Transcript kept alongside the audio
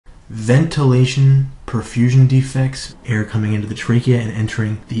ventilation perfusion defects, air coming into the trachea and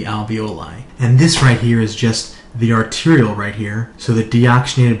entering the alveoli. And this right here is just the arterial right here. So the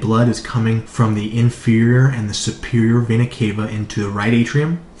deoxygenated blood is coming from the inferior and the superior vena cava into the right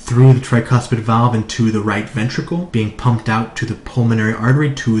atrium, through the tricuspid valve into the right ventricle, being pumped out to the pulmonary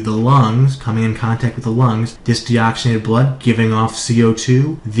artery, to the lungs, coming in contact with the lungs. This deoxygenated blood giving off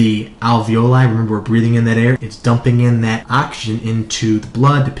CO2. The alveoli, remember we're breathing in that air, it's dumping in that oxygen into the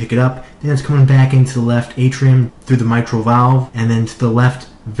blood to pick it up. Then it's coming back into the left atrium through the mitral valve and then to the left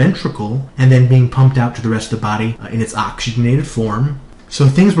ventricle, and then being pumped out to the rest of the body in its oxygenated form. So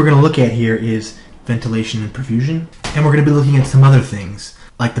things we're going to look at here is ventilation and perfusion, and we're going to be looking at some other things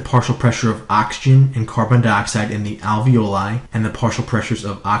like the partial pressure of oxygen and carbon dioxide in the alveoli and the partial pressures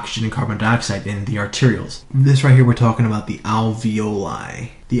of oxygen and carbon dioxide in the arterioles. This right here, we're talking about the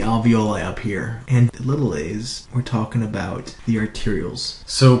alveoli. The alveoli up here. And the little a's, we're talking about the arterioles.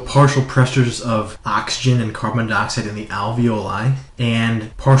 So partial pressures of oxygen and carbon dioxide in the alveoli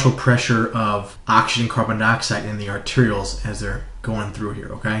and partial pressure of oxygen and carbon dioxide in the arterioles as they're going through here,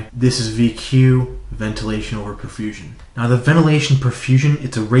 okay? This is VQ, ventilation over perfusion. Now the ventilation perfusion,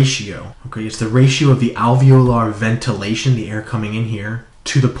 it's a ratio, okay? It's the ratio of the alveolar ventilation, the air coming in here,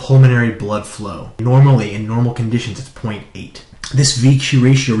 to the pulmonary blood flow. Normally, in normal conditions, it's 0.8. This VQ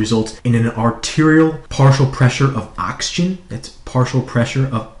ratio results in an arterial partial pressure of oxygen, that's partial pressure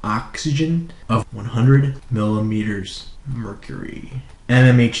of oxygen, of 100 millimeters mercury.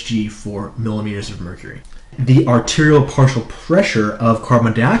 mmHg for millimeters of mercury. The arterial partial pressure of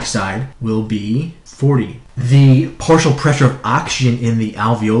carbon dioxide will be 40. The partial pressure of oxygen in the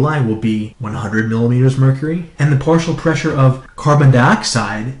alveoli will be 100 millimeters mercury, and the partial pressure of carbon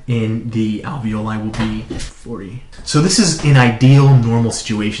dioxide in the alveoli will be 40. So this is an ideal normal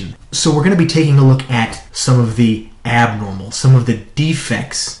situation. So we're going to be taking a look at some of the abnormal, some of the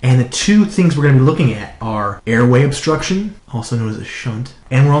defects, and the two things we're going to be looking at are airway obstruction, also known as a shunt,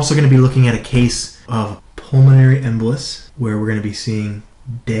 and we're also going to be looking at a case of pulmonary embolus where we're going to be seeing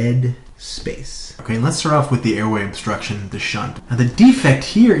dead space. Okay, let's start off with the airway obstruction, the shunt. Now the defect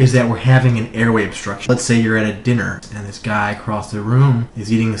here is that we're having an airway obstruction. Let's say you're at a dinner and this guy across the room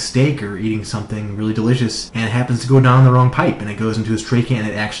is eating a steak or eating something really delicious and it happens to go down the wrong pipe and it goes into his trachea and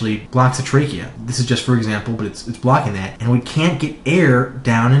it actually blocks the trachea. This is just for example, but it's blocking that, and we can't get air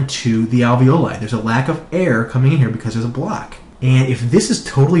down into the alveoli. There's a lack of air coming in here because there's a block. And if this is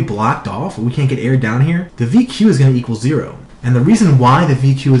totally blocked off, we can't get air down here, the VQ is going to equal 0. And the reason why the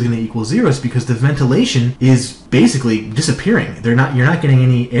VQ is going to equal 0 is because the ventilation is basically disappearing. You're not getting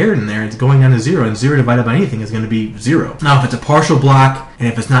any air in there. It's going down to 0, and 0 divided by anything is going to be 0. Now, if it's a partial block, and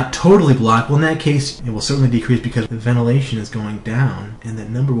if it's not totally blocked, well, in that case, it will certainly decrease because the ventilation is going down, and that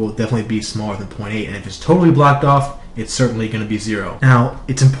number will definitely be smaller than 0.8. And if it's totally blocked off, it's certainly going to be 0. Now,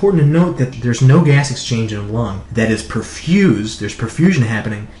 it's important to note that there's no gas exchange in a lung that is perfused. There's perfusion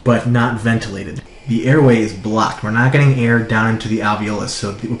happening, but not ventilated. The airway is blocked. We're not getting air down into the alveolus,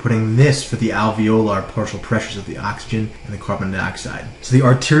 so we're putting this for the alveolar partial pressures of the oxygen and the carbon dioxide. So the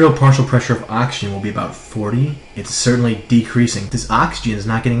arterial partial pressure of oxygen will be about 40. It's certainly decreasing. This oxygen is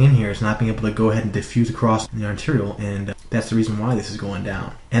not getting in here. It's not being able to go ahead and diffuse across the arterial, and that's the reason why this is going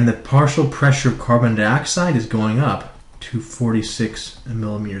down. And the partial pressure of carbon dioxide is going up to 46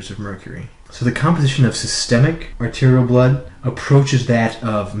 millimeters of mercury. So the composition of systemic arterial blood approaches that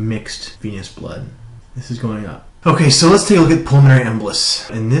of mixed venous blood. This is going up. Okay, so let's take a look at pulmonary embolus.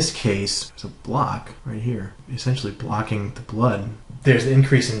 In this case, there's a block right here, essentially blocking the blood. There's an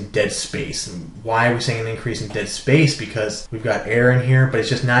increase in dead space. And why are we saying an increase in dead space? Because we've got air in here, but it's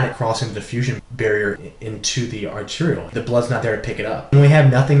just not crossing the diffusion barrier into the arterial. The blood's not there to pick it up. When we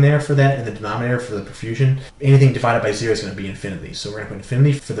have nothing there for that in the denominator for the perfusion, anything divided by 0 is going to be infinity. So we're going to put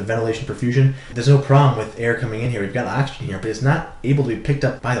infinity for the ventilation perfusion. There's no problem with air coming in here. We've got oxygen here, but it's not able to be picked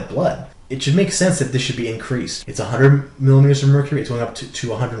up by the blood. It should make sense that this should be increased. It's 100 millimeters of mercury, it's going up to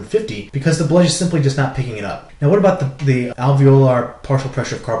 150 because the blood is simply just not picking it up. Now what about the alveolar partial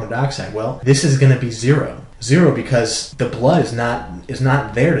pressure of carbon dioxide? Well, this is going to be 0. 0 because the blood is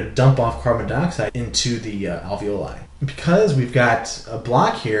not there to dump off carbon dioxide into the alveoli. Because we've got a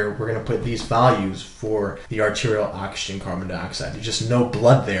block here, we're going to put these values for the arterial oxygen carbon dioxide. There's just no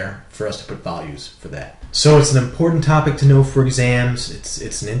blood there for us to put values for that. So it's an important topic to know for exams.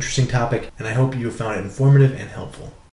 It's an interesting topic, and I hope you found it informative and helpful.